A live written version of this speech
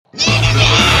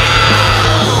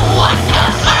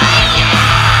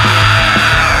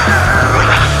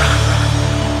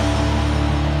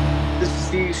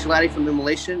Shalaty from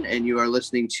Immolation, and you are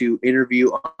listening to Interview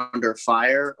Under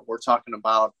Fire. We're talking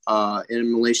about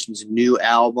Immolation's new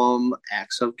album,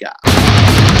 Acts of God.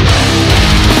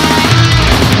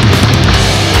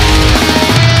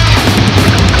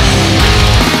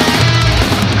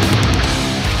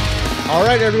 All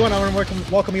right, everyone, I want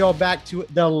to welcome you all back to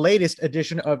the latest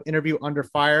edition of Interview Under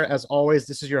Fire. As always,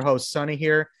 this is your host, Sonny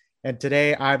here. And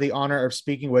today I have the honor of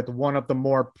speaking with one of the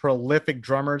more prolific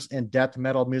drummers in death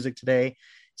metal music today,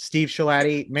 Steve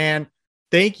Shalaty. Man,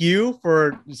 thank you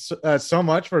for so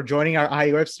much for joining our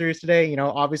IUF series today. You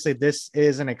know, obviously this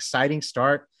is an exciting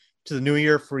start to the new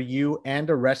year for you and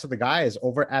the rest of the guys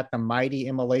over at the mighty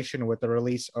Immolation with the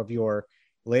release of your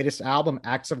latest album,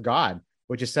 Acts of God,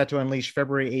 which is set to unleash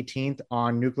February 18th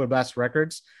on Nuclear Blast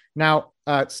Records. Now,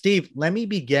 Steve, let me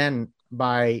begin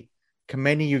by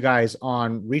commending you guys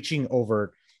on reaching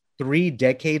over 3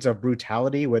 decades of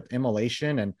brutality with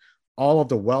Immolation and all of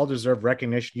the well-deserved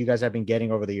recognition you guys have been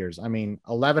getting over the years. I mean,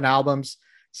 11 albums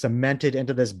cemented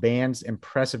into this band's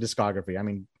impressive discography. I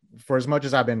mean, for as much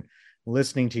as I've been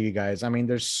listening to you guys, I mean,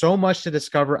 there's so much to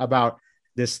discover about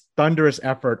this thunderous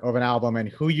effort of an album and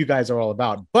who you guys are all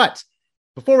about. But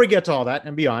before we get to all that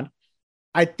and beyond,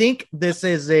 I think this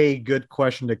is a good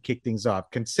question to kick things off.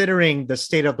 Considering the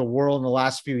state of the world in the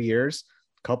last few years,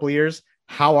 couple years,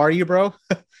 how are you, bro?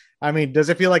 I mean, does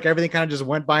it feel like everything kind of just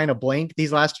went by in a blink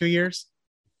these last 2 years?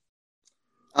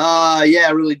 Yeah,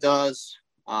 it really does.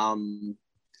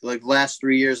 Like last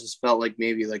 3 years, it's felt like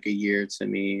maybe like a year to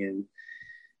me, and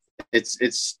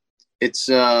it's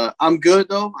I'm good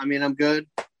though. I mean, I'm good.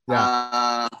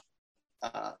 Yeah.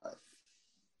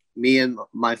 Me and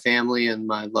my family and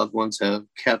my loved ones have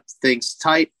kept things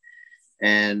tight,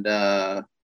 and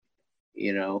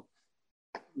you know,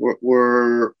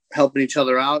 we're helping each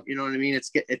other out. You know what I mean?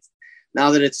 It's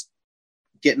now that it's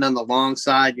getting on the long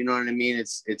side. You know what I mean?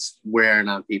 It's wearing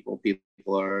on people.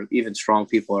 People are, even strong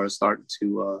people are starting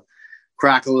to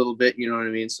crack a little bit. You know what I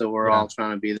mean? So we're all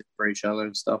trying to be there for each other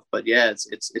and stuff. But yeah,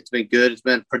 it's been good. It's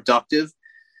been productive.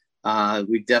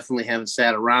 We definitely haven't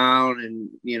sat around and,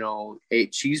 you know,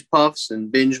 ate cheese puffs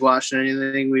and binge watched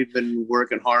anything. We've been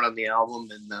working hard on the album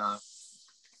and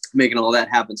making all that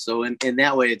happen. So in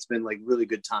that way, it's been like really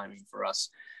good timing for us,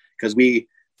 because we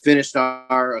finished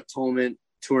our Atonement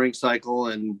touring cycle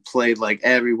and played like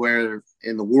everywhere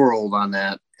in the world on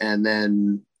that. And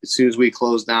then as soon as we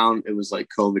closed down, it was like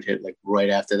COVID hit like right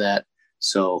after that.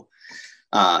 So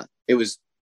it was,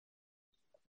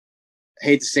 I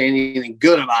hate to say anything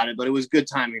good about it, but it was good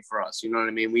timing for us. You know what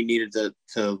I mean? We needed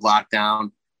to lock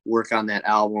down, work on that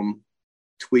album,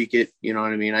 tweak it. You know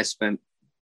what I mean? I spent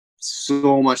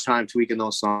so much time tweaking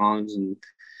those songs, and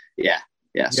yeah.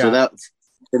 So that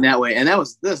in that way, and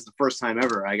this is the first time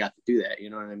ever I got to do that.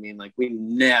 You know what I mean? Like we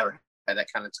never had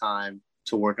that kind of time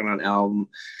to work on an album,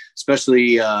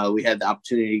 especially we had the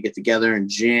opportunity to get together and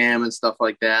jam and stuff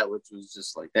like that, which was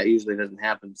just like, that usually doesn't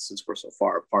happen since we're so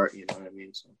far apart. You know what I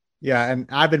mean? So. Yeah, and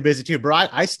I've been busy too, bro.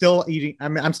 I'm still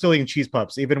eating cheese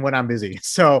puffs even when I'm busy.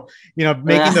 So, you know,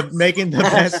 making the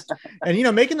best, and you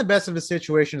know, making the best of the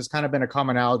situation has kind of been a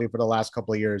commonality for the last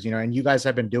couple of years, you know, and you guys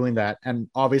have been doing that. And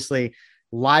obviously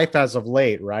life as of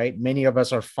late, right? Many of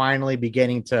us are finally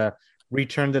beginning to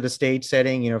return to the stage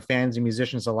setting, you know, fans and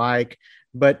musicians alike.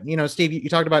 But, you know, Steve, you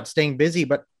talked about staying busy,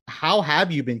 but how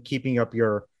have you been keeping up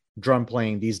your drum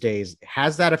playing these days?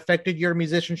 Has that affected your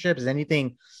musicianship? Has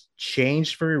anything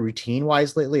changed for you routine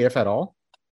wise lately, if at all?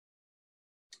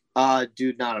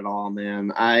 Dude, not at all,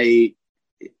 man. I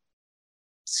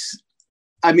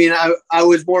mean, I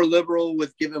was more liberal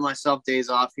with giving myself days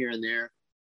off here and there,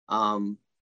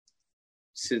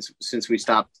 since we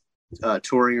stopped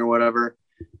touring or whatever.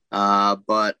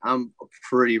 But I'm a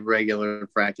pretty regular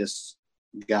practice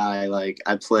guy. Like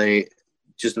I play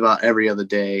just about every other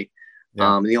day.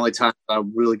 Yeah. The only time I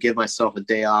really give myself a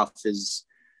day off is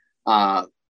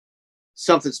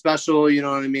something special, you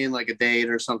know what I mean? Like a date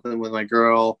or something with my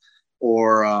girl,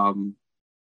 or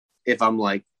if I'm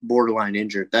like borderline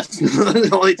injured. That's the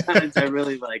only times I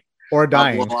really like, or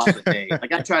dying. Blow off a day.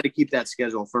 Like I try to keep that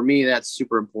schedule. For me, that's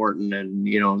super important, and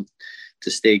you know,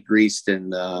 to stay greased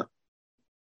and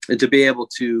to be able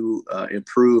to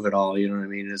improve it all. You know what I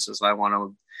mean? It's just, I want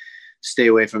to stay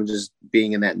away from just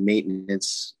being in that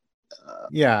maintenance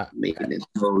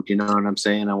mode. You know what I'm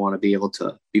saying? I want to be able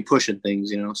to be pushing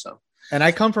things, you know, so. And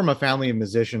I come from a family of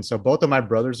musicians, so both of my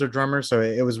brothers are drummers. So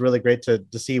it was really great to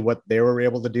see what they were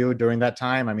able to do during that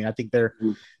time. I mean, I think I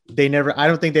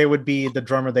don't think they would be the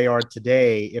drummer they are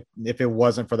today if it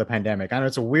wasn't for the pandemic. I know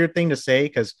it's a weird thing to say,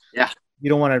 because you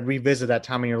don't want to revisit that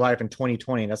time in your life in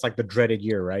 2020. That's like the dreaded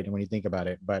year, right? And when you think about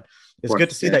it, but it's good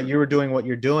to see that you were doing what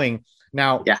you're doing.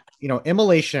 Now, Yeah.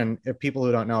 Immolation, if people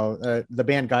who don't know, the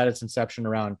band got its inception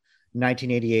around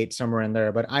 1988, somewhere in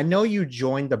there. But I know you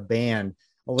joined the band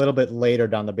a little bit later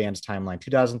down the band's timeline,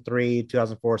 2003,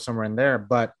 2004, somewhere in there.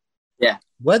 But Yeah.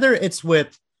 whether it's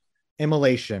with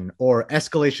Immolation or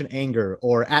Escalation Anger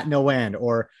or At No End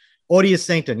or Odious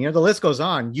Sanctum, the list goes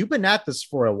on. You've been at this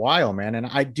for a while, man. And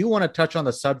I do want to touch on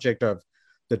the subject of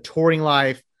the touring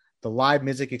life, the live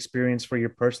music experience for you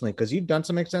personally, because you've done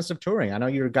some extensive touring. I know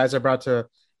you guys are about to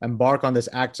embark on this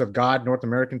Acts of God North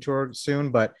American tour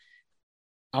soon, but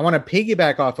I want to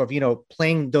piggyback off of,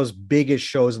 playing those biggest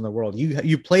shows in the world.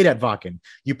 You played at Wacken,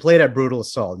 you played at Brutal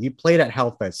Assault, you played at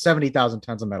Hellfest, 70,000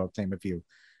 tons of metal, tame a few.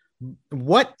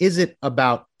 What is it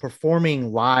about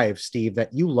performing live, Steve,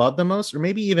 that you love the most, or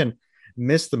maybe even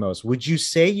miss the most? Would you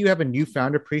say you have a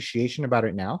newfound appreciation about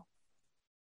it now?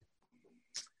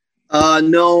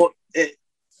 No,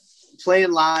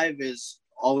 playing live has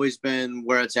always been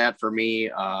where it's at for me.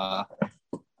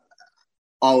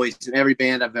 Always in every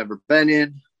band I've ever been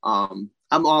in. I'm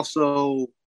also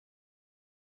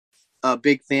a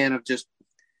big fan of just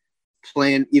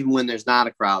playing even when there's not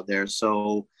a crowd there.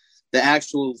 So the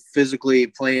actual physically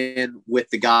playing with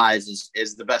the guys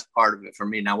is the best part of it for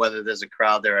me. Now, whether there's a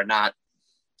crowd there or not,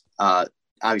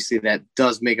 obviously that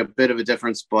does make a bit of a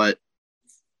difference, but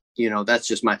that's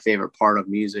just my favorite part of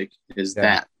music is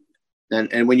that.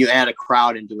 And when you add a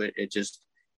crowd into it, it just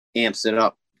amps it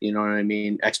up, you know what I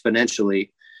mean?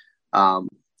 Exponentially,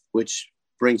 which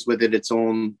brings with it its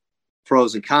own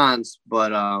pros and cons,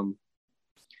 but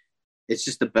it's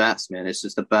just the best, man. It's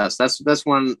just the best. That's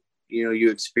when, you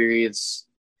experience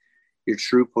your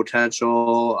true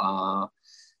potential.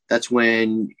 That's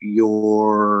when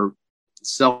your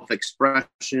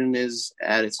self-expression is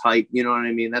at its height. You know what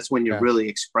I mean? That's when you're really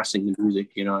expressing the music.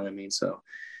 You know what I mean? So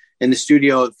in the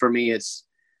studio, for me,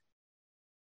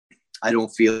 I don't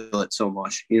feel it so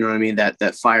much. You know what I mean?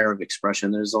 That fire of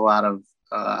expression. There's a lot of,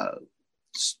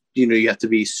 you have to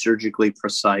be surgically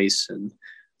precise and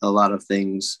a lot of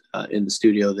things in the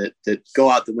studio that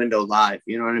go out the window live.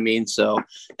 You know what I mean? So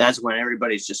that's when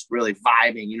everybody's just really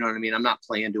vibing. You know what I mean? I'm not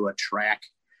playing to a track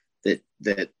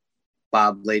that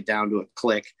Bob laid down to a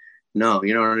click. No,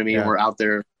 you know what I mean? Yeah. We're out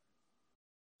there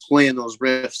playing those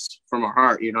riffs from our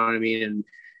heart, you know what I mean?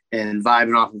 And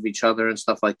vibing off of each other and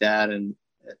stuff like that. And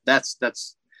that's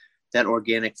that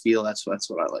organic feel. That's what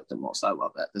I like the most. I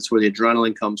love that. That's where the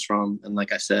adrenaline comes from. And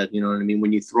like I said, you know what I mean?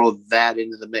 When you throw that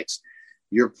into the mix,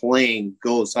 your playing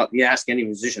goes up. You ask any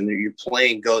musician, your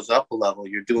playing goes up a level.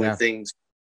 You're doing things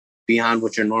beyond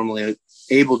what you're normally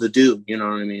able to do. You know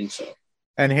what I mean? So.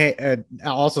 And hey,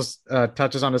 also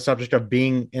touches on the subject of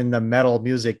being in the metal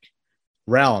music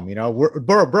realm.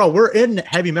 We're in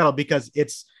heavy metal because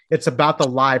it's about the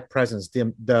live presence,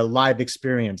 the live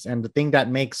experience, and the thing that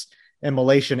makes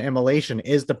Immolation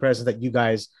is the presence that you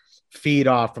guys feed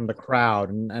off from the crowd.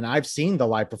 And I've seen the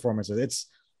live performances.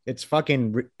 It's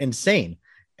fucking insane.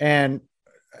 And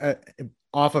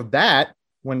off of that,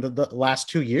 when the last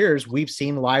 2 years, we've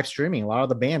seen live streaming. A lot of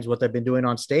the bands, what they've been doing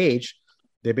on stage,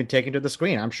 they've been taking to the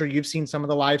screen. I'm sure you've seen some of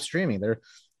the live streaming there,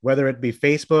 whether it be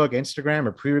Facebook, Instagram,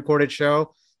 or pre-recorded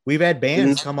show. We've had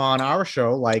bands come on our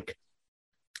show, like,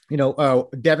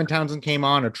 Devin Townsend came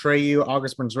on, Atreyu,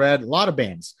 August Burns Red, a lot of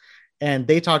bands. And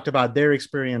they talked about their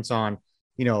experience on,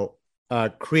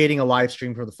 creating a live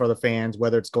stream for the fans,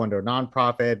 whether it's going to a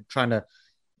nonprofit, trying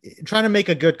to make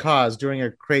a good cause during a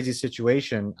crazy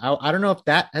situation. I don't know if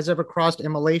that has ever crossed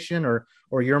Immolation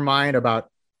or your mind about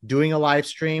doing a live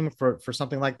stream for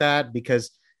something like that, because,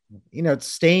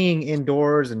 staying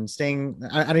indoors and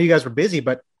I know you guys were busy,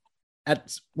 but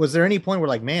was there any point where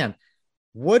like, man,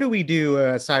 what do we do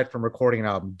aside from recording an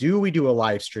album? Do we do a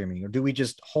live streaming, or do we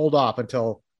just hold off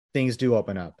until things do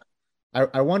open up?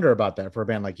 I wonder about that for a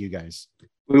band like you guys.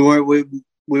 We weren't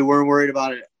worried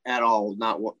about it at all.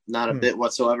 Not a bit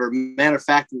whatsoever. Matter of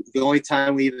fact, the only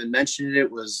time we even mentioned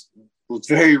it was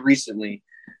very recently,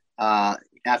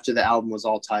 after the album was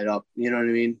all tied up, you know what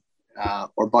I mean?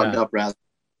 Or buttoned up rather.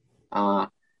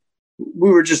 We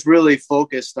were just really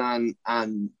focused on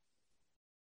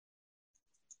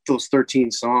those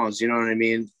 13 songs, you know what I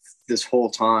mean? This whole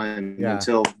time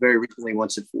until very recently,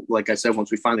 once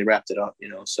we finally wrapped it up,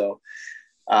 so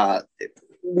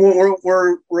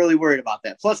we're really worried about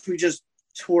that. Plus we just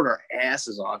toured our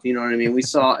asses off, you know what I mean? We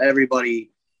saw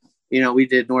everybody, we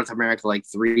did North America like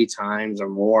 3 times or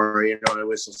more, it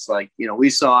was just like, we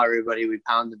saw everybody, we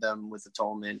pounded them with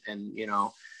Atonement, and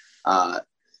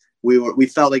we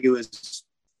felt like it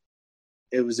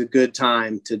was a good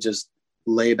time to just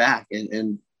lay back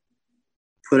and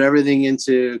put everything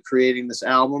into creating this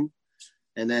album.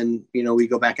 And then, we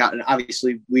go back out, and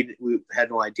obviously we had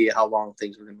no idea how long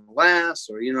things were going to last,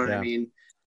 or, you know what I mean?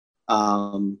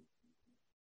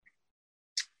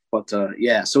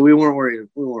 So we weren't worried.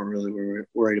 We weren't really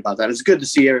worried about that. It's good to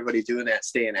see everybody doing that,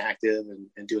 staying active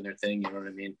and doing their thing. You know what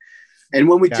I mean? And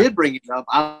when we did bring it up,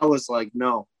 I was like,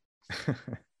 no,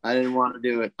 I didn't want to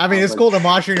do it. I mean, it's cool to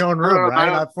mosh in your own room,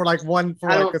 right? For a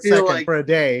second, for a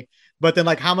day. But then,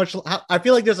 like, I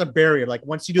feel like there's a barrier. Like,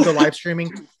 once you do the live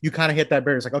streaming, you kind of hit that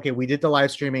barrier. It's like, okay, we did the live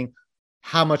streaming.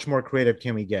 How much more creative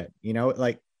can we get?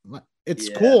 Like, it's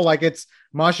cool. Like, it's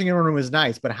moshing in your own room is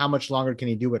nice, but how much longer can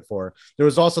you do it for? There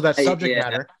was also that subject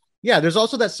matter. Yeah, there's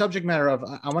also that subject matter of,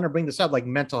 I want to bring this up, like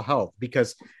mental health,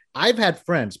 because I've had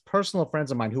personal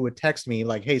friends of mine who would text me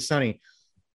like, hey, Sonny,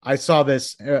 I saw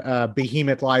this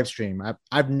behemoth live stream.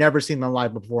 I've never seen them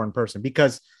live before in person,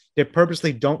 because they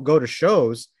purposely don't go to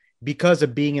shows because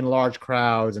of being in large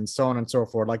crowds and so on and so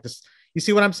forth. Like this, you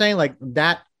see what I'm saying? Like,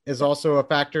 that is also a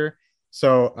factor.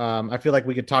 So I feel like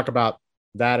we could talk about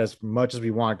that as much as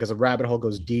we want, because the rabbit hole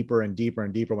goes deeper and deeper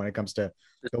and deeper when it comes to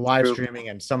the live streaming,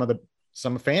 and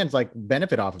some fans like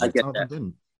benefit off of it. Some of them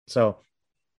didn't. So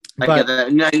I get that.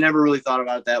 And I never really thought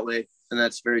about it that way. And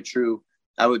that's very true.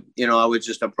 I would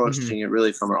just approaching it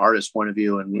really from an artist point of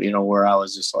view, and, where I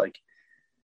was just like,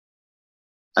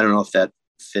 I don't know if that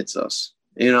fits us.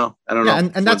 I don't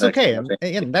know. And that's okay.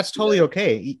 And that's totally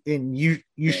okay. And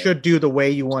you should do the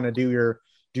way you want to do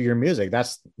your music.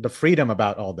 That's the freedom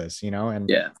about all this, and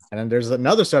then there's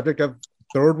another subject of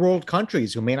third world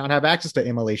countries who may not have access to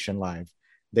Immolation live.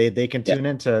 They can tune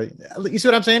into, you see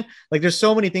what I'm saying? Like, there's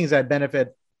so many things that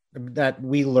benefit, that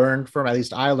we learned from, at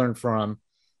least I learned from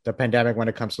the pandemic when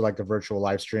it comes to like the virtual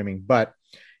live streaming. But,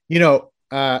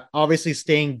 obviously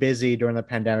staying busy during the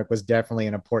pandemic was definitely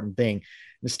an important thing.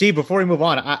 Steve, before we move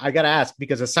on, I got to ask,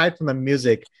 because aside from the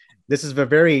music, this is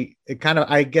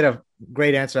I get a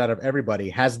great answer out of everybody.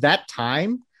 Has that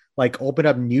time like opened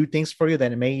up new things for you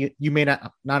that you may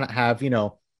not have,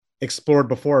 explored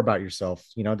before about yourself?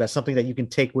 That's something that you can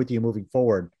take with you moving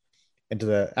forward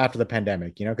after the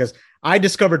pandemic, because I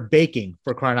discovered baking,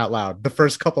 for crying out loud, the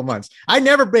first couple months. I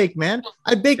never baked, man.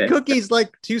 I baked cookies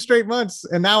like 2 straight months.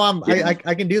 And now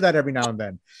I can do that every now and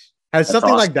then. Has That's something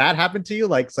awesome. Like that happened to you?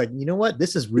 Like, it's like, you know what?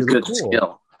 This is really good cool.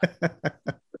 Skill. It's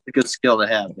a good skill to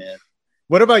have, man.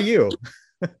 What about you?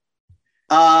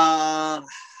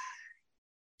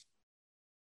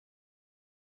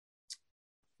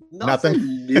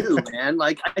 Nothing new, man.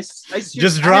 Like I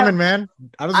just drumming, man.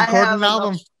 I was recording an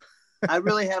album. I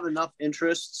really have enough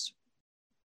interests,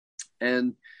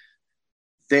 and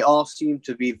they all seem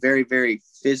to be very, very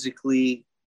physically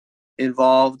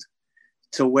involved,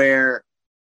 to where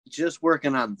just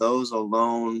working on those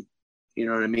alone, you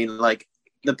know what I mean? Like,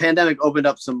 the pandemic opened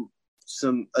up some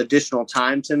additional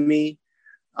time to me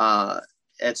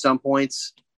at some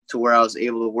points, to where I was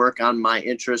able to work on my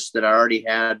interests that I already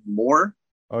had more.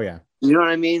 Oh yeah. You know what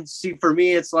I mean? See, for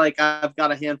me, it's like I've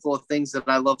got a handful of things that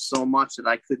I love so much that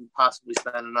I couldn't possibly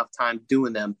spend enough time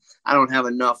doing them. I don't have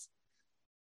enough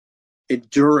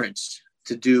endurance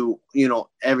to do,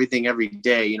 everything every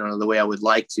day, the way I would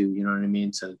like to, you know what I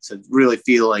mean? To really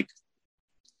feel like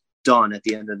done at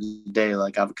the end of the day,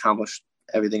 like I've accomplished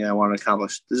everything I want to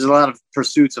accomplish. There's a lot of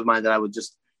pursuits of mine that I would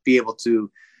just be able to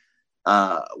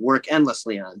work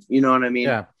endlessly on, you know what I mean?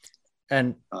 Yeah.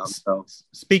 And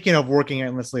speaking of working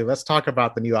endlessly, let's talk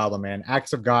about the new album, man.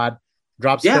 Acts of God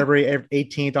drops February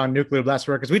 18th on Nuclear Blast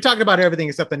Records. We talked about everything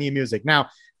except the new music. Now,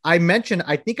 I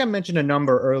think I mentioned a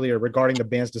number earlier regarding the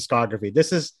band's discography.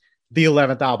 This is the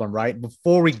 11th album, right?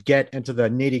 Before we get into the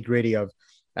nitty gritty of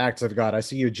Acts of God, I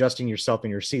see you adjusting yourself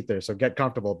in your seat there. So get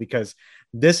comfortable, because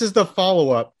this is the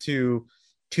follow-up to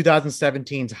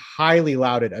 2017's highly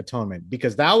lauded Atonement,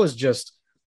 because that was just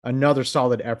another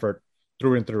solid effort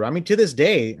through and through. I mean, to this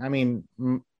day,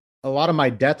 a lot of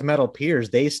my death metal peers,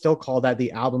 they still call that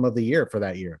the album of the year for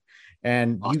that year.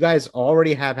 And you guys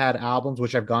already have had albums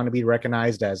which have gone to be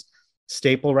recognized as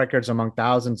staple records among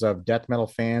thousands of death metal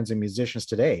fans and musicians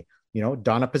today.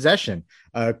 Dawn of Possession,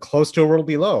 Close to a World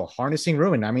Below, Harnessing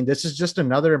Ruin. I mean, this is just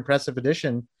another impressive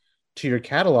addition to your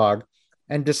catalog.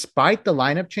 And despite the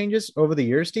lineup changes over the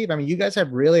years, Steve, I mean, you guys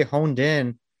have really honed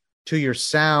in to your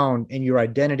sound and your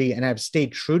identity and have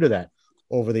stayed true to that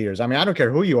over the years. I mean, I don't care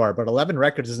who you are, but 11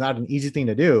 records is not an easy thing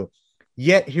to do.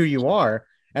 Yet here you are.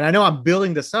 And I know I'm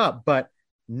building this up, but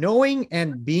knowing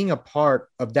and being a part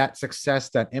of that success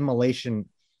that Immolation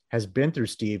has been through,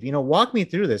 Steve, walk me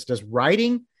through this. Does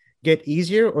writing get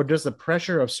easier, or does the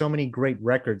pressure of so many great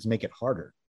records make it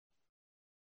harder?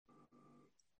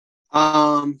 It's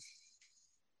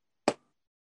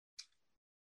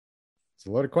a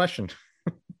loaded question.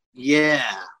 Yeah.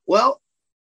 Well,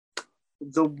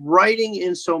 the writing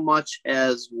in so much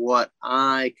as what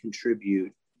I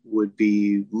contribute would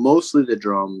be mostly the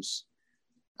drums,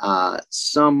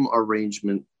 some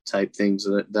arrangement type things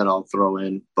that I'll throw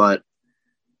in, but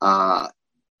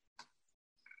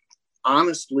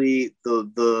honestly,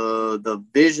 the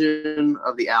vision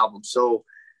of the album. So,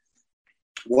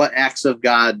 what Acts of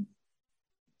God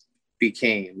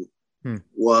became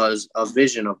was a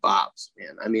vision of Bob's,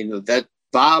 man. I mean, that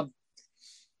Bob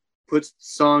puts the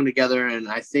song together, and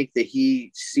I think that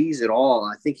he sees it all.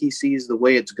 I think he sees the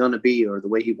way it's going to be, or the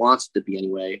way he wants it to be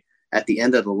anyway, at the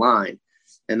end of the line.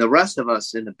 And the rest of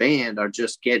us in the band are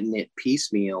just getting it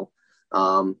piecemeal.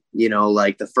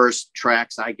 Like the first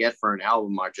tracks I get for an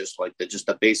album are just like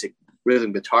the basic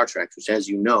rhythm guitar tracks, which, as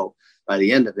you know, by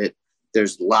the end of it,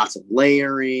 there's lots of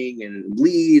layering and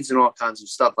leads and all kinds of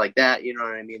stuff like that. You know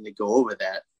what I mean? They go over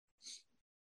that,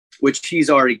 which he's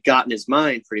already got in his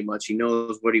mind pretty much. He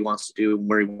knows what he wants to do and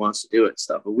where he wants to do it and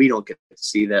stuff, but we don't get to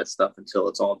see that stuff until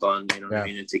it's all done, you know what I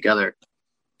mean, and together.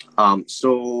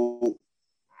 So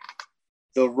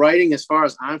the writing, as far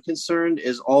as I'm concerned,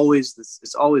 is always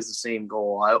it's always the same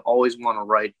goal. I always want to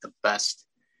write the best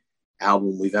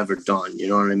album we've ever done. You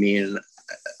know what I mean? And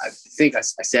I think I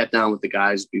sat down with the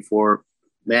guys before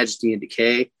Majesty and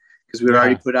Decay, because we had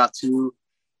already put out two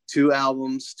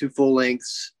albums, two full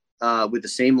lengths, with the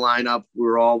same lineup. We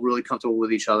were all really comfortable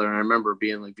with each other. And I remember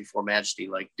being like, before Majesty,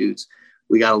 like, dudes,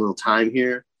 we got a little time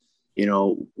here. You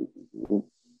know,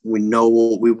 we know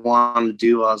what we want to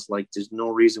do. I was like, there's no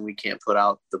reason we can't put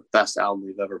out the best album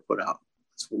we've ever put out.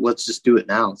 So let's just do it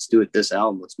now. Let's do it this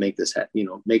album. Let's make this,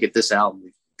 make it this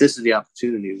album. This is the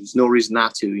opportunity. There's no reason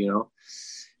not to,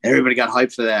 Everybody got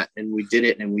hyped for that, and we did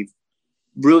it, and we've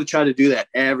really tried to do that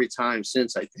every time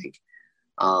since, I think.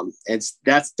 And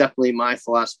that's definitely my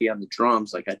philosophy on the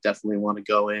drums. Like, I definitely want to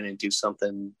go in and do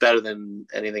something better than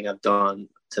anything I've done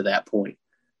to that point.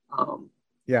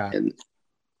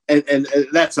 And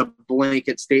that's a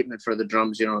blanket statement for the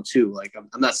drums, too. Like,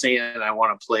 I'm not saying that I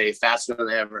want to play faster than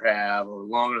I ever have or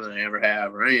longer than I ever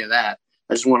have or any of that.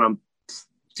 I just want to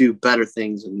do better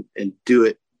things and do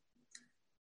it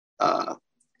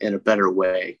in a better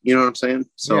way. You know what I'm saying?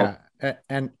 So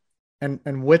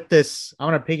and with this, I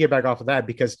want to piggyback off of that,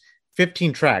 because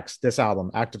 15 tracks, this album,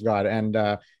 Act of God, and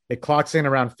it clocks in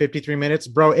around 53 minutes.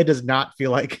 Bro, it does not feel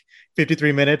like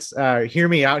 53 minutes. Hear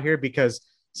me out here, because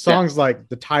songs like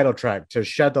the title track, To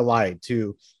Shed the Light,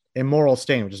 to Immoral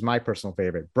Stain, which is my personal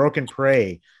favorite, Broken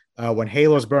Prey, When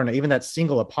Halos Burn, even that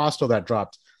single Apostle that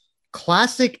dropped,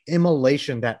 classic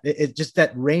Immolation, that it just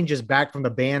that ranges back from the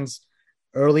band's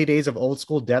early days of old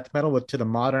school death metal to the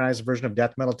modernized version of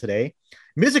death metal today.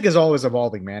 Music is always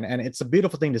evolving, man, and it's a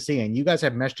beautiful thing to see. And you guys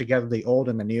have meshed together the old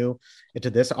and the new into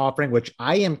this offering, which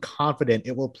I am confident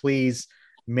it will please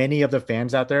many of the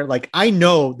fans out there. Like, I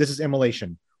know this is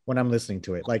Immolation when I'm listening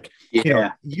to it. Like,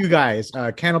 you guys,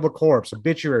 Cannibal Corpse,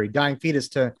 Obituary, Dying Fetus,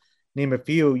 to name a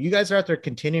few, you guys are out there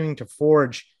continuing to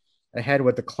forge ahead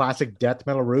with the classic death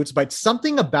metal roots. But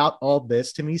something about all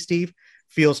this, to me, Steve,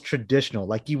 feels traditional.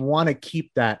 Like, you want to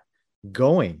keep that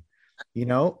going,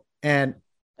 and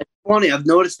it's funny. I've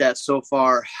noticed that so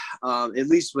far, at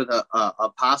least with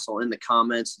Apostle in the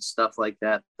comments and stuff like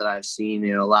that I've seen.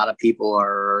 A lot of people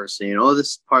are saying, "Oh,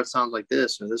 this part sounds like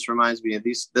this," or "This reminds me of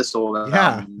this old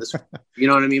album." This, you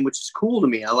know what I mean? Which is cool to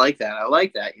me. I like that.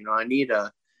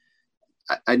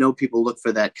 I know people look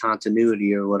for that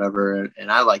continuity or whatever, and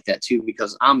I like that too,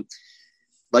 because I'm,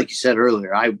 like you said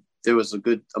earlier, there was a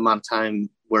good amount of time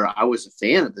where I was a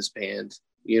fan of this band,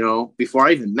 before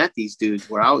I even met these dudes,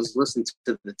 where I was listening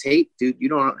to the tape, dude.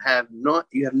 You have no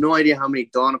idea how many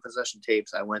Dawn of Possession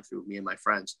tapes I went through, me and my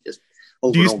friends. Just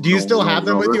do you still have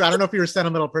them with you? I don't know if you're a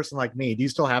sentimental person like me. Do you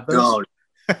still have those?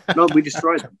 No, we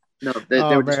destroyed them. No, they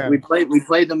were just, we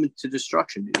played them to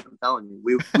destruction, dude. I'm telling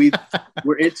you, we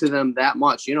were into them that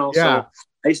much, So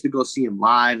I used to go see them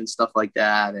live and stuff like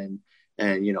that, and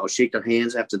shake their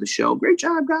hands after the show. Great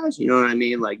job, guys. You know what I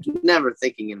mean? Like, never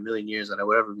thinking in a million years that I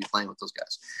would ever be playing with those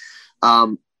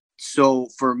guys. So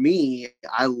for me,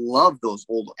 I love those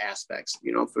old aspects.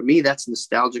 For me, that's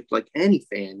nostalgic, like any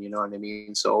fan. You know what I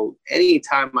mean? So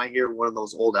anytime I hear one of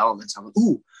those old elements, I'm like,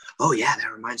 ooh, oh yeah,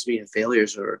 that reminds me of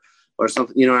Failures or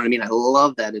something. You know what I mean? I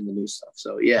love that in the new stuff.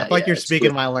 So yeah, you're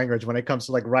speaking my language when it comes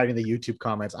to like writing the YouTube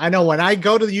comments. I know when I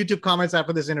go to the YouTube comments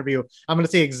after this interview, I'm going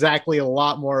to see exactly a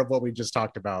lot more of what we just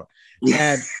talked about.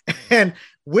 And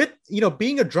with,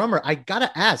 being a drummer, I got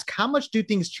to ask, how much do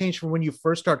things change from when you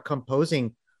first start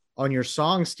composing on your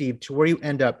song, Steve, to where you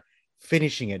end up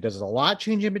finishing it? Does a lot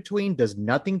change in between? Does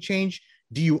nothing change?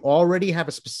 Do you already have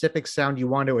a specific sound you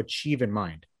want to achieve in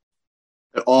mind?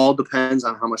 It all depends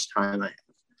on how much time I have.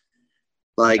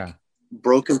 Like,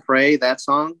 Broken Prey, that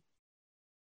song,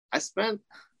 I spent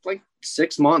like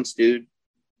 6 months, dude,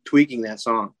 tweaking that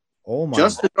song. Oh my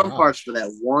Just the drum gosh. parts for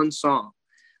that one song.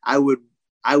 I would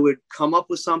come up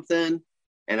with something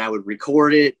and I would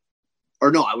record it. Or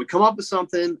no, I would come up with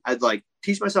something. I'd like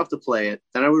teach myself to play it.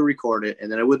 Then I would record it,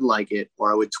 and then I wouldn't like it,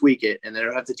 or I would tweak it, and then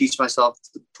I'd have to teach myself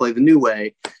to play the new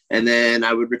way. And then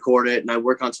I would record it, and I'd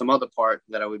work on some other part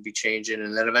that I would be changing.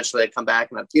 And then eventually I'd come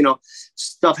back, and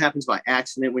stuff happens by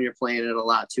accident when you're playing it a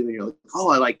lot too. And you're like,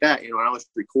 oh, I like that. And I was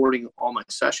recording all my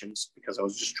sessions because I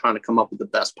was just trying to come up with the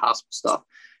best possible stuff.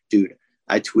 Dude,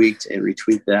 I tweaked and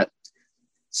retweaked that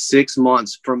 6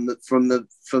 months from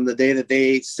the day that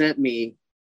they sent me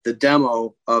the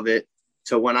demo of it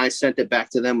to when I sent it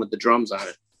back to them with the drums on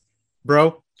it.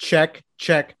 Bro, check.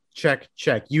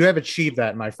 You have achieved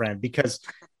that, my friend, because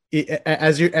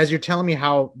as you're telling me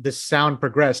how the sound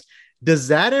progressed, does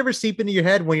that ever seep into your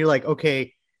head when you're like,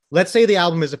 okay, let's say the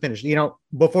album isn't finished,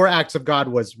 before Acts of God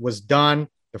was done,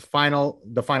 the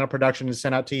final production is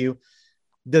sent out to you.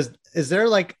 Is there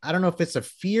like, I don't know if it's a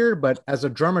fear, but as a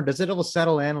drummer, does it ever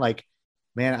settle in like,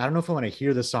 man, I don't know if I want to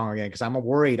hear this song again because I'm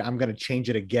worried I'm going to change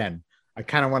it again. I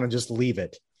kind of want to just leave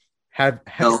it. No,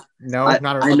 I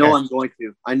know I'm going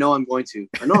to. I know I'm going to change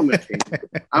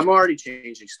it. I'm already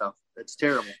changing stuff. That's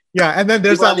terrible. Yeah, and then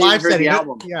there's that live setting.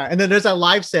 Yeah, and then there's that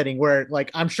live setting where,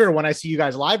 like, I'm sure when I see you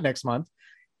guys live next month,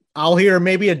 I'll hear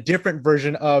maybe a different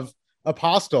version of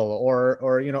Apostle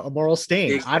or Immoral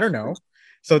Stain. Exactly. I don't know.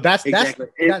 So that's exactly.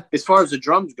 As far as the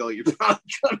drums go,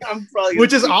 I'm probably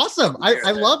which is awesome.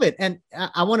 I love it, and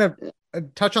I want to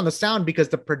touch on the sound because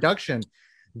the production,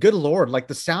 good Lord, like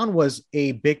the sound was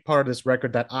a big part of this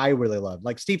record that I really love.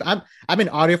 Like Steve, I'm an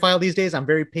audiophile these days. I'm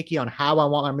very picky on how I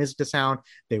want my music to sound,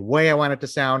 the way I want it to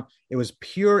sound. It was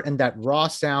pure and that raw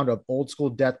sound of old school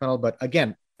death metal, but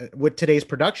again, with today's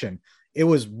production, it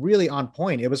was really on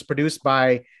point. It was produced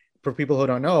by, for people who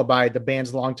don't know, by the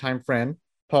band's longtime friend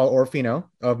Paul Orfino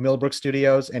of Millbrook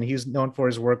Studios, and he's known for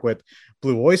his work with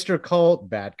Blue Oyster Cult,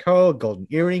 Bad Code, Golden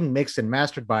Earring, mixed and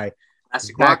mastered by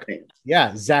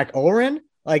Zach Oren.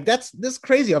 Like that's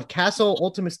crazy, of Castle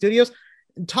Ultimate Studios.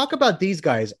 Talk about these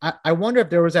guys. I wonder if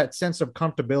there was that sense of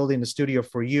comfortability in the studio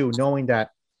for you, knowing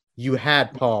that you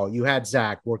had Paul, you had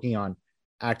Zach working on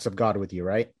Acts of God with you,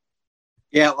 right?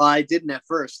 Yeah, well, I didn't at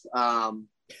first. I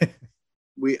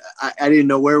didn't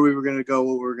know where we were going to go,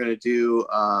 what we were going to do.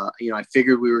 I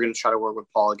figured we were going to try to work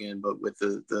with Paul again, but with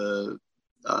the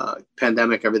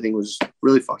pandemic, everything was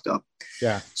really fucked up.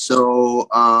 Yeah. So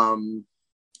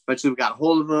eventually we got a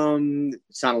hold of him. It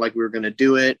sounded like we were going to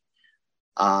do it.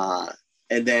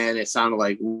 And then it sounded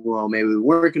like, well, maybe we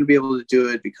weren't going to be able to do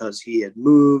it because he had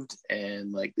moved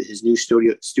and like his new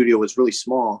studio was really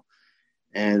small.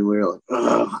 And we were like,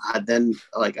 oh,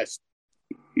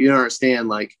 you don't understand,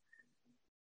 like,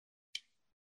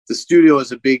 the studio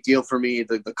is a big deal for me.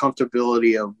 The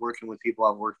comfortability of working with people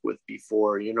I've worked with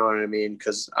before, you know what I mean?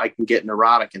 Because I can get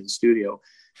neurotic in the studio.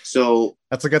 So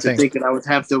that's a good thing. Think that I would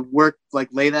have to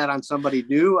lay that on somebody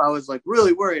new, I was like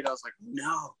really worried. I was like,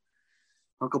 no,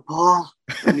 Uncle Paul,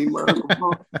 I need my Uncle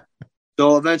Paul.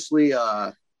 So eventually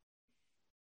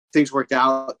things worked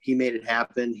out. He made it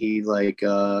happen. He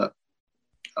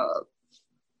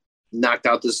knocked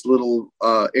out this little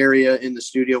area in the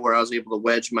studio where I was able to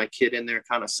wedge my kit in there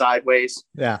kind of sideways.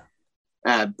 Yeah.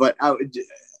 But I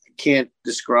can't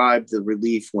describe the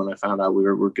relief when I found out we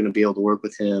were going to be able to work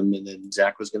with him, and then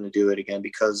Zach was going to do it again,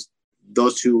 because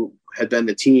those two had been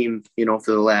the team, for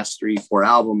the last 3-4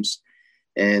 albums.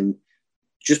 And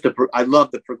just I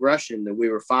love the progression that we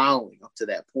were following up to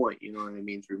that point, you know what I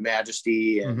mean? Through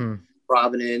Majesty and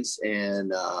Providence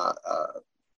and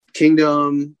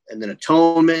Kingdom, and then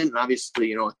Atonement, and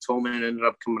obviously Atonement ended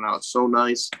up coming out so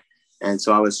nice, and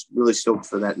so I was really stoked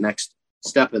for that next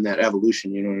step in that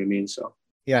evolution, you know what I mean? So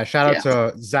yeah, shout out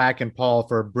to Zach and Paul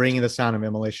for bringing the sound of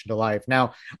Immolation to life.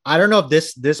 Now I don't know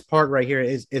if this part right here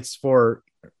it's for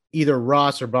either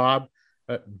Ross or Bob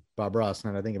Ross,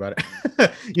 now that I think about it.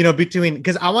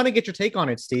 Because I want to get your take on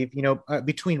it, Steve.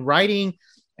 Between writing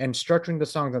and structuring the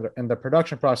songs and the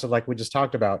production process, like we just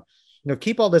talked about,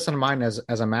 keep all this in mind as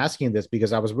I'm asking this,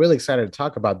 because I was really excited to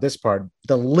talk about this part,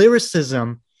 the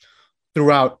lyricism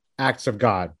throughout Acts of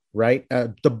God, right?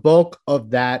 The bulk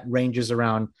of that ranges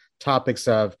around topics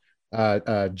of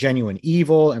genuine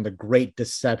evil and the great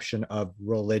deception of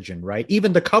religion, right?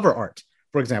 Even the cover art,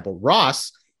 for example,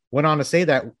 Ross went on to say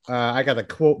that, I got a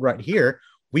quote right here,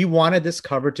 "We wanted this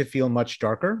cover to feel much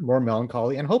darker, more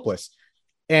melancholy and hopeless."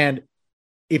 And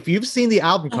if you've seen the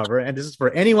album cover, and this is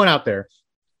for anyone out there,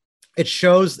 it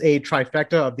shows a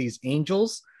trifecta of these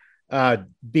angels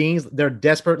beings. They're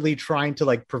desperately trying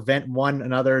to prevent one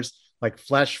another's like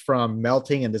flesh from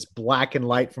melting and this black and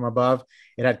light from above.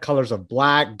 It had colors of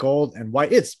black, gold, and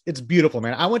white. It's beautiful,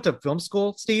 man. I went to film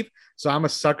school, Steve, so I'm a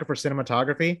sucker for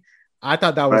cinematography. I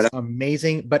thought that was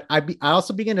amazing, but I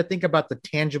also began to think about the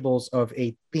tangibles of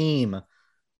a theme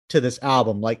to this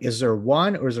album. Like, is there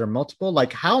one or is there multiple?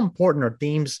 Like, how important are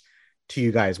themes to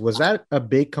you guys? Was that a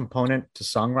big component to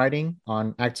songwriting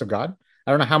on Acts of God?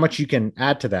 I don't know how much you can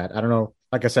add to that. I don't know.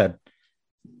 Like I said,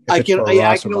 I can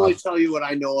only tell you what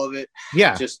I know of it.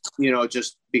 Yeah.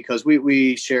 Just because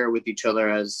we share with each other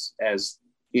as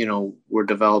we're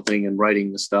developing and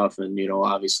writing the stuff, and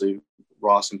obviously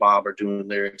Ross and Bob are doing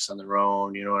lyrics on their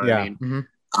own. You know what I mean?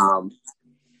 Mm-hmm.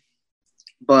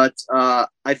 But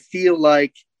I feel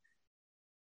like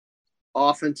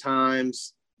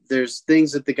oftentimes there's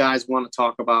things that the guys want to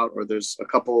talk about, or there's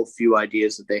a few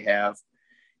ideas that they have,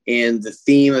 and the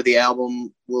theme of the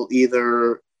album will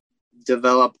either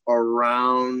develop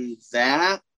around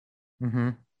that, mm-hmm.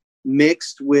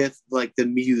 mixed with like the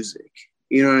music,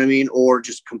 you know what I mean? Or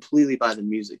just completely by the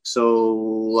music. So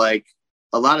like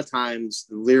a lot of times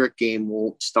the lyric game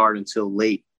won't start until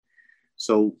late.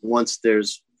 So once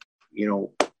there's,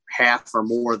 half or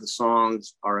more of the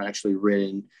songs are actually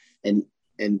written and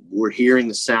we're hearing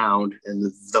the sound and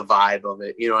the vibe of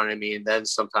it, you know what I mean? Then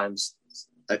sometimes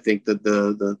I think that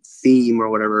the theme or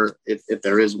whatever, if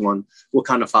there is one, will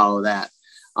kind of follow that.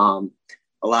 A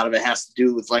lot of it has to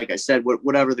do with, like I said,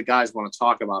 whatever the guys want to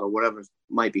talk about or whatever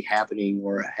might be happening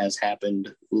or has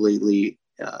happened lately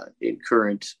in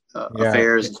current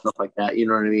affairs and stuff like that. You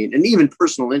know what I mean? And even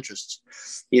personal interests,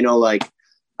 like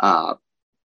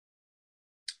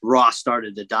Ross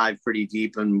started to dive pretty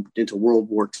deep into World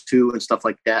War II and stuff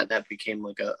like that. That became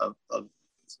like a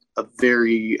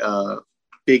very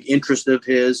big interest of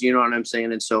his, you know what I'm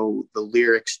saying? And so the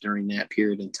lyrics during that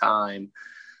period in time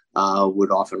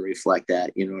would often reflect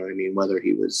that, you know what I mean? Whether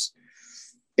he was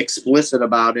explicit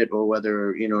about it or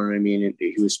whether, you know what I mean,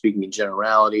 he was speaking in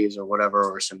generalities or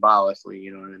whatever, or symbolically,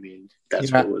 you know what I mean?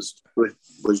 That's what was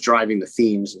driving the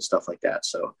themes and stuff like that.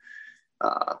 So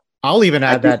I'll even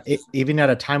add that even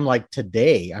at a time like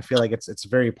today, I feel like it's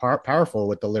very powerful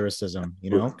with the lyricism,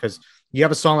 because you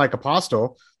have a song like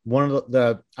Apostle. One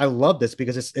of I love this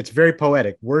because it's very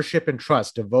poetic. Worship and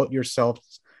trust, devote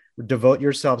yourselves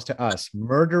to us.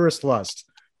 Murderous lust,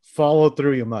 follow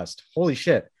through you must. Holy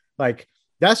shit. Like,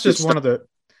 that's just one of the,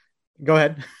 go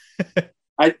ahead.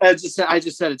 I just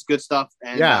said it's good stuff.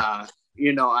 And, I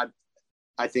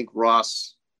think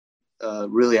Ross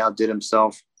really outdid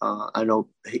himself. I know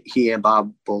he and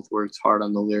Bob both worked hard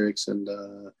on the lyrics, and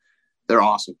they're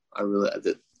awesome.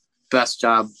 The best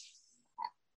job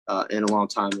in a long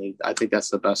time. I think that's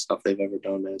the best stuff they've ever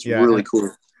done, man. It's really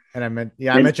cool. And I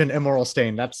mentioned Immoral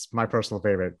Stain. That's my personal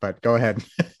favorite, but go ahead.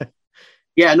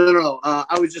 Yeah, no.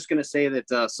 I was just going to say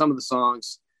that some of the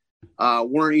songs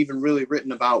weren't even really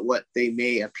written about what they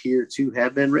may appear to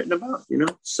have been written about,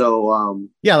 So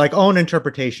like own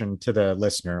interpretation to the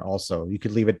listener. Also, you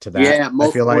could leave it to that. Yeah,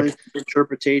 multiple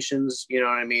interpretations. You know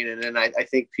what I mean? And then I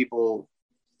think people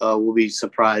will be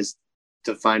surprised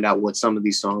to find out what some of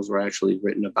these songs were actually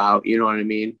written about. You know what I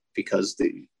mean? Because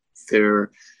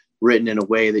they're written in a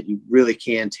way that you really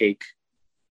can take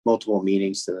multiple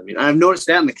meanings to them. I've noticed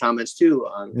that in the comments too.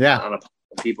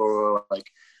 People are like,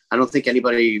 I don't think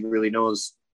anybody really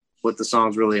knows what the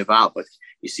song's really about, but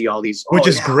you see all these, which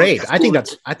is great. I think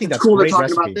that's cool. Great they're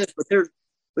talking recipe. about this,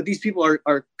 but these people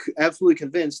are absolutely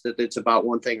convinced that it's about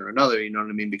one thing or another. You know what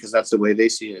I mean? Because that's the way they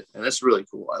see it, and that's really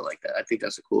cool. I like that. I think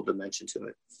that's a cool dimension to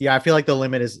it. Yeah, I feel like the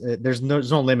limit is there's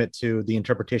no limit to the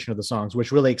interpretation of the songs,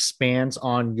 which really expands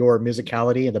on your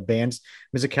musicality and the band's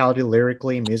musicality,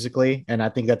 lyrically, musically, and I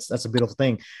think that's a beautiful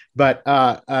thing. But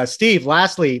Steve,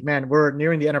 lastly, man, we're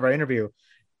nearing the end of our interview.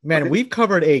 Man, we've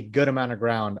covered a good amount of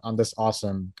ground on this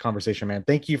awesome conversation, man.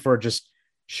 Thank you for just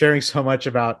sharing so much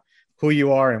about who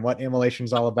you are and what Immolation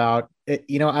is all about.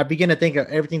 I begin to think of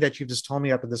everything that you've just told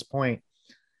me up to this point.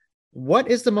 What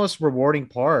is the most rewarding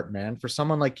part, man, for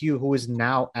someone like you who is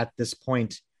now at this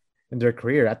point in their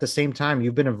career? At the same time,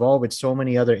 you've been involved with so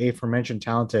many other aforementioned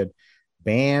talented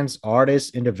bands,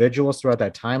 artists, individuals throughout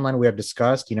that timeline we have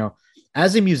discussed.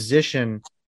 As a musician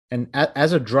and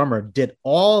as a drummer, did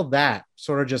all that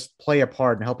sort of just play a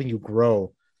part in helping you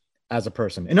grow as a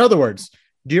person? In other words,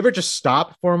 do you ever just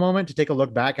stop for a moment to take a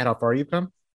look back at how far you've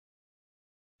come?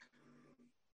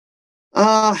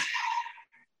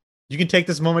 You can take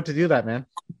this moment to do that, man.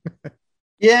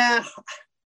 Yeah,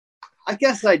 I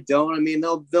guess I don't. I mean,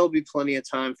 there'll be plenty of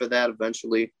time for that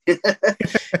eventually.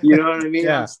 You know what I mean?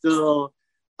 Yeah.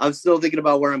 I'm still thinking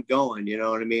about where I'm going. You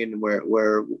know what I mean? Where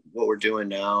what we're doing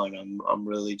now, and I'm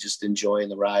really just enjoying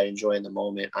the ride, enjoying the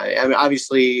moment. I mean,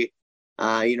 obviously,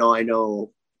 I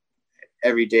know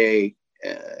every day,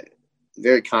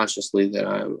 very consciously, that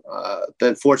I've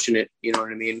been fortunate, you know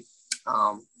what I mean?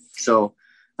 So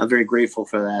I'm very grateful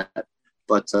for that.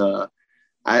 But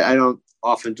I don't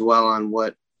often dwell on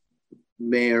what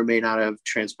may or may not have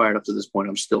transpired up to this point.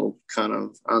 I'm still kind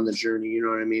of on the journey, you know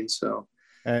what I mean? So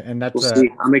and that's we'll see.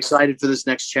 I'm excited for this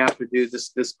next chapter, dude.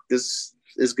 This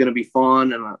is going to be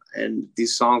fun, and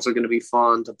these songs are going to be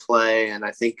fun to play, and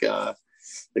I think they're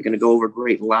going to go over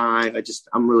great live.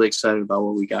 I'm really excited about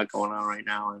what we got going on right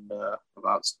now, and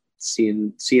about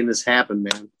seeing this happen,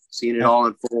 man. Seeing it all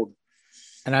unfold.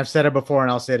 And I've said it before, and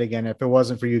I'll say it again. If it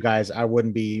wasn't for you guys, I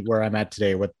wouldn't be where I'm at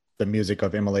today with the music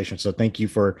of Immolation. So thank you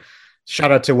for.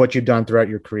 Shout out to what you've done throughout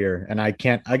your career. And I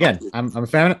can't, again, I'm a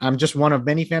fan. I'm just one of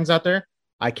many fans out there.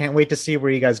 I can't wait to see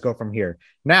where you guys go from here.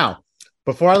 Now,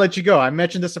 before I let you go, I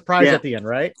mentioned the surprise at the end,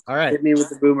 right? All right. Hit me with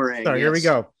the boomerang. So here we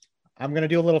go. I'm going to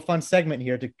do a little fun segment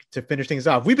here to finish things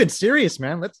off. We've been serious,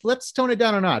 man. Let's tone it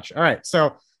down a notch. All right.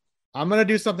 So I'm going to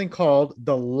do something called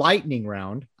the lightning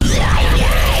round.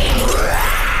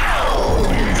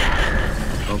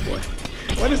 Oh boy.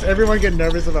 Why does everyone get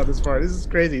nervous about this part? This is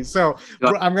crazy. So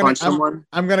I'm gonna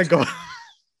go.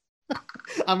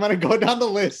 I'm gonna go down the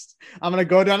list. I'm gonna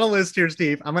go down the list here,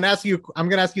 Steve. I'm gonna ask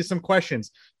you some questions.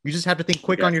 You just have to think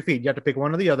quick on your feet. You have to pick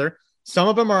one or the other. Some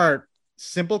of them are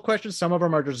simple questions. Some of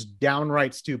them are just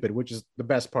downright stupid, which is the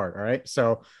best part. All right.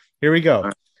 So here we go.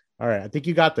 All right. I think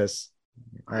you got this.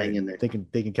 All right. Hang in there.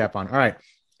 Thinking cap on. All right.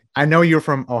 I know you're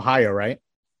from Ohio, right?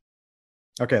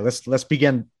 Okay. Let's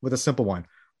begin with a simple one.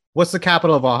 What's the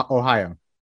capital of Ohio?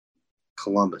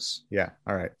 Columbus. Yeah.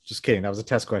 All right. Just kidding. That was a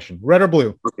test question. Red or blue?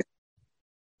 Okay.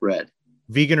 Red.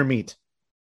 Vegan or meat?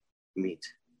 Meat.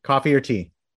 Coffee or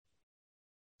tea?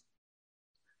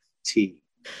 Tea.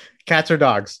 Cats or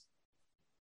dogs?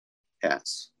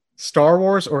 Cats. Star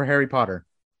Wars or Harry Potter?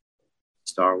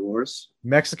 Star Wars.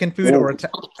 Mexican food or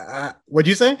what'd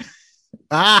you say?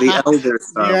 The Elder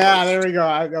Star Wars. There we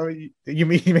go. You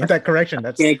made that correction.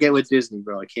 I can't get with Disney,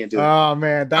 bro. I can't do it. Oh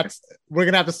man, we're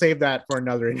gonna have to save that for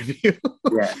another interview.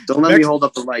 Yeah, don't let me hold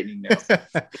up the lightning now.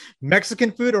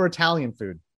 Mexican food or Italian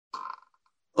food?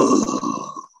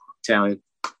 Italian.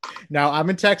 Now I'm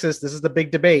in Texas. This is the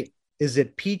big debate. Is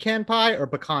it pecan pie or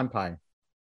pecan pie?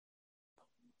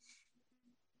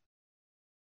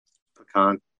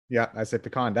 Pecan. Yeah, I said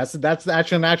pecan. That's the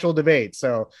actual debate.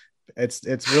 So it's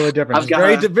really different.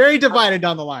 It's very divided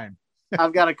down the line.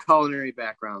 I've got a culinary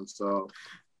background, so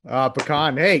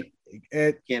pecan. Hey,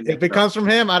 if it comes from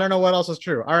him, I don't know what else is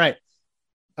true. All right.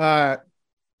 I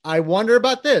wonder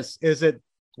about this. Is it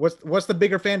what's the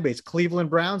bigger fan base, Cleveland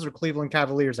Browns or Cleveland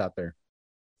Cavaliers out there?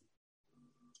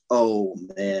 Oh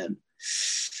man.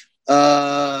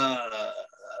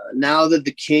 Now that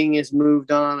the king has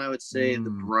moved on, I would say the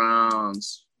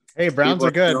Browns. Hey, Browns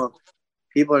are good.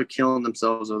 People are killing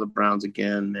themselves over the Browns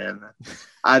again, man.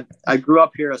 I grew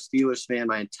up here a Steelers fan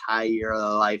my entire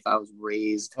life. I was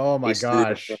raised. Oh my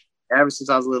gosh. Ever since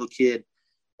I was a little kid,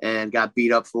 and got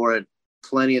beat up for it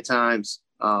plenty of times.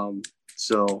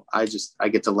 So I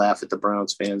get to laugh at the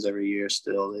Browns fans every year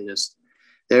still.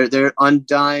 They're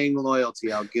undying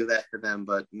loyalty. I'll give that to them.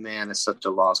 But man, it's such a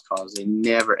lost cause. They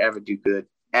never ever do good.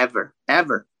 Ever.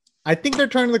 I think they're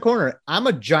turning the corner. I'm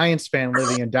a Giants fan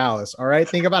living in Dallas. All right.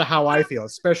 Think about how I feel,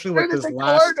 especially with this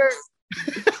last.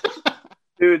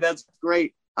 Dude, that's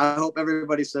great. I hope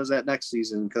everybody says that next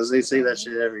season because they say that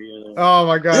shit every year. Oh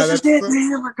my god, this is it,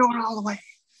 man. We're going all the way.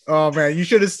 Oh man, you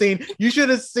should have seen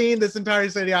this entire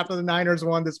city after the Niners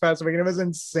won this past week. It was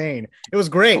insane. It was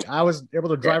great. I was able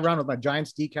to drive around with my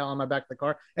Giants decal on my back of the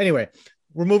car. Anyway,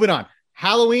 we're moving on.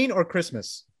 Halloween or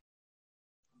Christmas?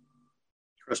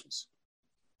 Christmas.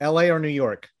 LA or New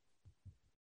York?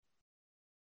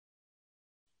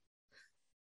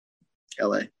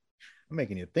 LA. I'm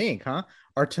making you think, huh?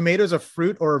 Are tomatoes a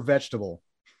fruit or a vegetable?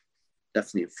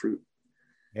 Definitely a fruit.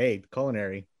 Hey,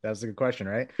 culinary. That's a good question,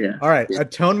 right? Yeah. All right. Yeah.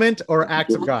 Atonement or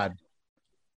acts of God?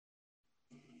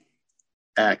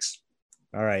 Acts.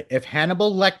 All right. If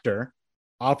Hannibal Lecter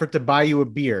offered to buy you a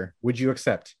beer, would you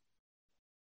accept?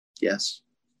 Yes.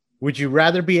 Would you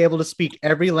rather be able to speak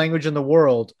every language in the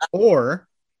world or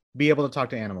be able to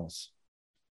talk to animals?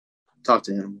 Talk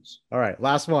to animals. All right.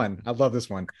 Last one. I love this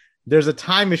one. There's a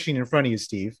time machine in front of you,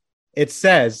 Steve. It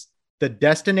says the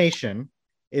destination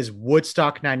is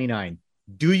Woodstock 99.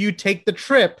 Do you take the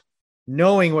trip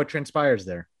knowing what transpires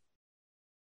there?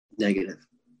 Negative.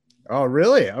 Oh,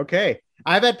 really? Okay.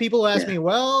 I've had people ask me,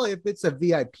 well, if it's a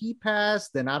VIP pass,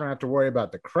 then I don't have to worry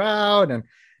about the crowd. And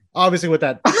obviously with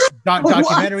that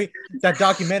documentary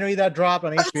that dropped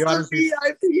on HBO.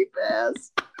 VIP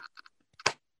pass.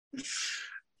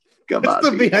 About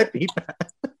the VIP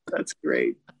pass. That's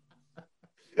great.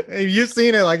 Have you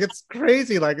seen it? Like, it's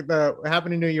crazy. Like, the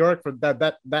happened in New York for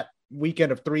that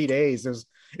weekend of 3 days. It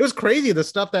was crazy. The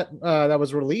stuff that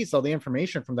was released, all the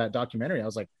information from that documentary. I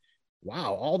was like,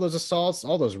 wow, all those assaults,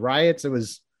 all those riots. It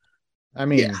was, I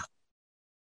mean,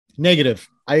 negative.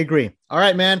 I agree. All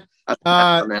right, man.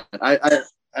 I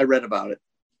read about it.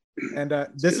 And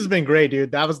this has been great,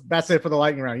 dude. That's it for the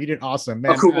lightning round. You did awesome,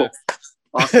 man. Oh, cool.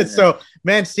 Awesome, so,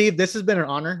 man, Steve, this has been an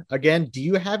honor. Again, do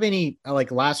you have any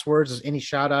like last words, any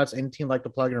shout outs, anything like to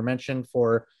plug or mention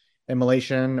for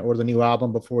Immolation or the new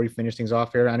album before we finish things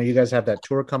off here? I know you guys have that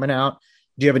tour coming out.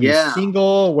 Do you have a new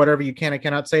single? Whatever you can and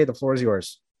cannot say, the floor is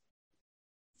yours.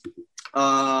 We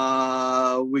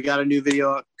got a new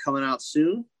video coming out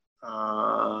soon.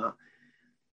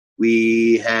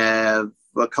 We have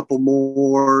a couple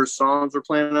more songs we're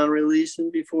planning on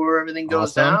releasing before everything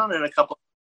goes down, and a couple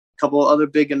other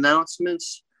big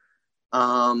announcements.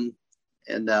 And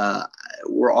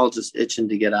we're all just itching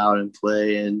to get out and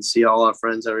play and see all our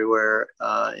friends everywhere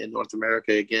in North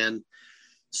America again.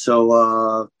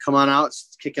 So come on out.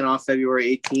 It's kicking off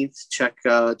February 18th. Check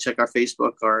our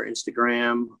Facebook, our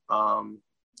Instagram.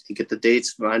 You get the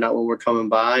dates, find out when we're coming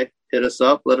by. Hit us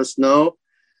up. Let us know.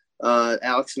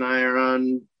 Alex and I are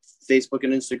on Facebook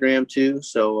and Instagram too.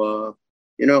 So,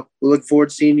 we look forward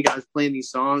to seeing you guys playing these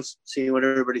songs, seeing what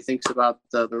everybody thinks about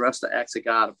the rest of Acts of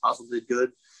God. Apostle did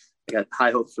good. I got high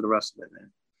hopes for the rest of it,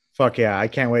 man. Fuck yeah. I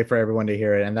can't wait for everyone to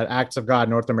hear it. And that Acts of God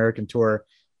North American tour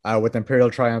with Imperial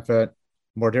Triumphant,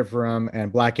 Mortiferum,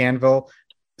 and Black Anvil.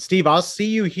 Steve, I'll see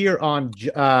you here on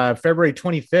February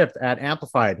 25th at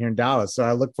Amplified here in Dallas. So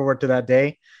I look forward to that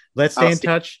day. Let's stay in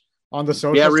touch on the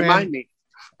socials. Yeah, remind me.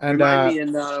 And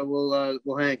we'll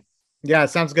hang. Yeah,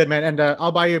 sounds good, man. And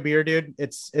I'll buy you a beer, dude.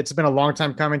 It's been a long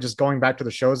time coming, just going back to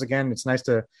the shows again. It's nice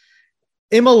to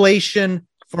Immolation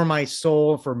for my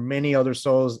soul, for many other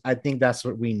souls. I think that's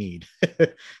what we need,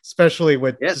 especially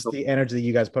with just the energy that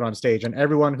you guys put on stage. And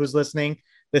everyone who's listening,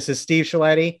 this is Steve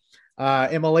Shalaty.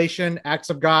 Immolation,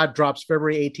 Acts of God drops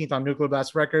February 18th on Nuclear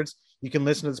Blast Records. You can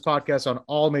listen to this podcast on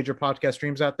all major podcast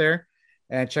streams out there.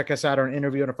 And check us out on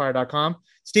interviewunderfire.com.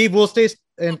 Steve, we'll stay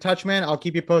in touch, man. I'll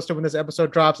keep you posted when this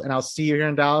episode drops, and I'll see you here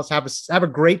in Dallas. Have a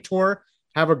great tour.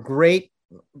 Have a great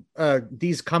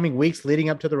these coming weeks leading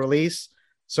up to the release.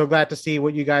 So glad to see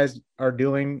what you guys are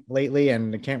doing lately,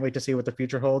 and I can't wait to see what the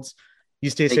future holds. You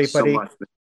stay safe, buddy. So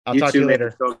I'll talk to you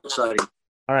later. So exciting.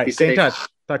 All right, stay in touch.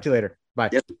 Talk to you later. Bye.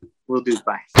 Yep, we'll do.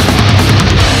 Bye.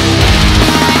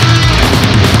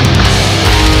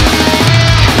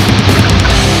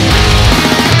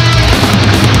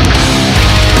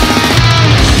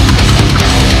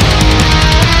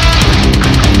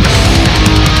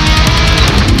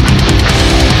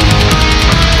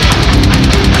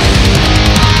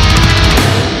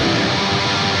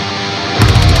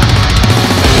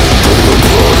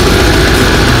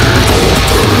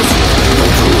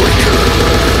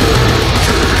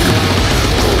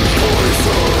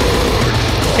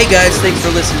 Hey guys, thanks for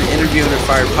listening to Interview Under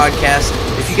Fire podcast.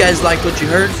 If you guys liked what you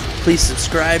heard, please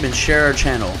subscribe and share our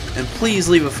channel. And please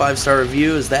leave a 5-star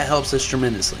review, as that helps us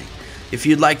tremendously. If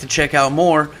you'd like to check out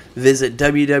more, visit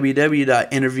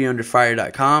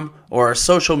www.interviewunderfire.com or our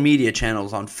social media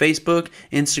channels on Facebook,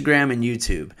 Instagram, and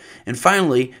YouTube. And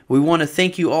finally, we want to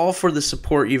thank you all for the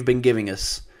support you've been giving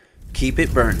us. Keep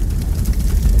it burning.